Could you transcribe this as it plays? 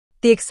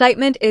The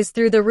excitement is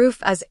through the roof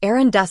as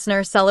Aaron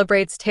Dessner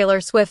celebrates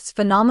Taylor Swift's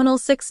phenomenal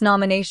 6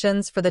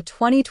 nominations for the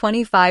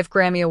 2025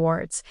 Grammy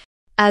Awards.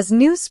 As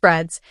news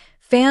spreads,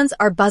 fans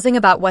are buzzing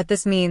about what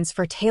this means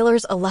for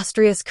Taylor's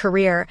illustrious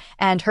career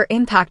and her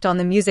impact on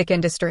the music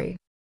industry.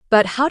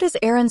 But how does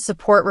Aaron's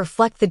support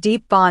reflect the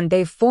deep bond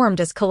they've formed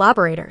as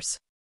collaborators?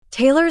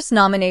 Taylor's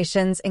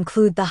nominations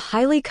include the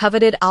highly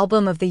coveted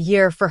Album of the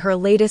Year for her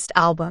latest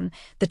album,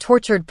 The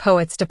Tortured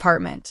Poets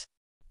Department.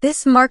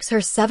 This marks her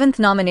 7th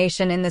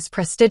nomination in this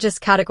prestigious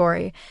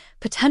category,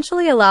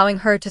 potentially allowing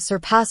her to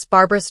surpass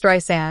Barbra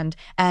Streisand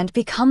and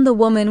become the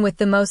woman with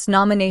the most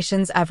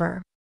nominations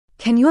ever.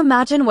 Can you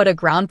imagine what a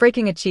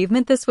groundbreaking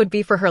achievement this would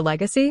be for her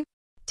legacy?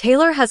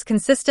 Taylor has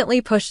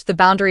consistently pushed the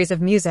boundaries of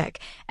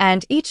music,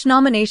 and each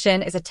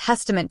nomination is a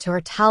testament to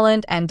her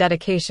talent and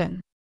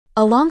dedication.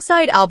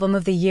 Alongside Album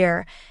of the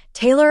Year,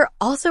 Taylor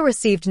also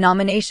received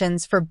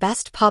nominations for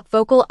Best Pop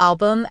Vocal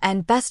Album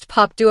and Best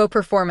Pop Duo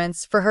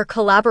Performance for her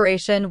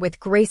collaboration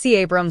with Gracie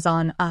Abrams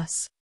on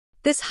Us.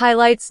 This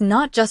highlights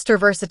not just her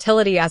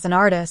versatility as an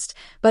artist,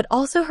 but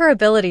also her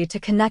ability to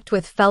connect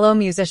with fellow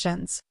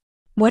musicians.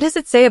 What does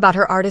it say about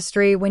her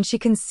artistry when she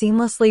can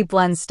seamlessly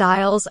blend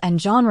styles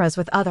and genres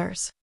with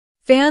others?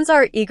 Fans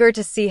are eager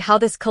to see how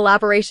this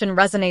collaboration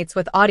resonates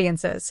with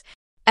audiences.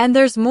 And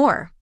there's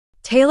more.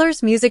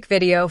 Taylor's music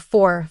video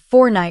for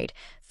Fortnite,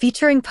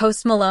 featuring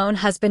Post Malone,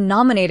 has been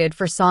nominated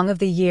for Song of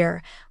the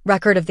Year,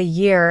 Record of the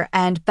Year,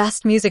 and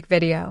Best Music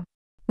Video.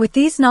 With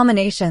these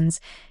nominations,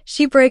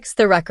 she breaks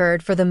the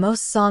record for the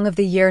most Song of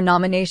the Year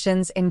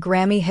nominations in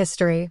Grammy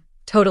history,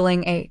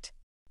 totaling 8.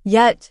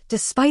 Yet,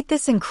 despite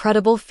this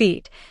incredible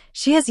feat,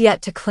 she has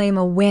yet to claim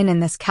a win in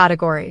this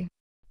category.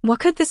 What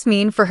could this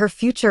mean for her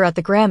future at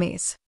the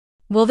Grammys?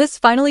 Will this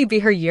finally be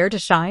her year to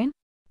shine?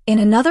 In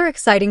another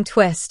exciting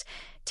twist,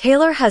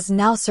 Taylor has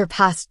now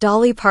surpassed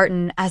Dolly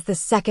Parton as the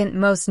 2nd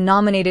most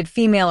nominated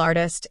female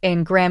artist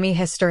in Grammy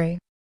history.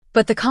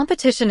 But the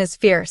competition is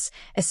fierce,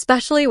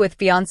 especially with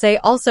Beyoncé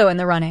also in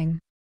the running.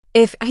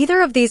 If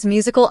either of these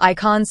musical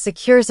icons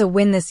secures a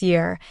win this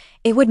year,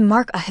 it would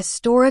mark a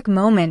historic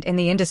moment in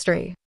the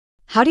industry.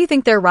 How do you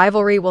think their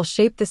rivalry will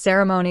shape the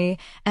ceremony,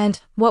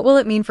 and what will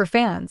it mean for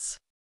fans?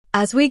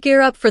 As we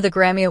gear up for the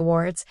Grammy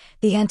Awards,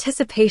 the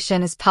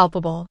anticipation is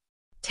palpable.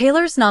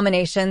 Taylor's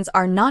nominations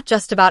are not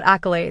just about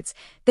accolades,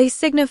 they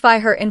signify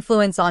her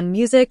influence on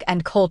music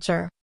and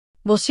culture.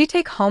 Will she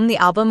take home the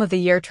Album of the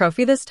Year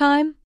trophy this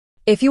time?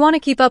 If you want to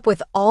keep up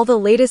with all the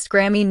latest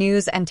Grammy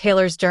news and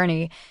Taylor's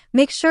journey,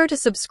 make sure to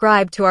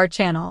subscribe to our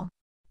channel.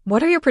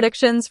 What are your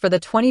predictions for the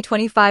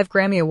 2025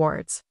 Grammy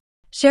Awards?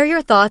 Share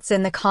your thoughts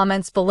in the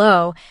comments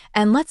below,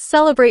 and let's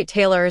celebrate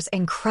Taylor's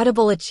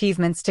incredible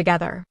achievements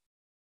together.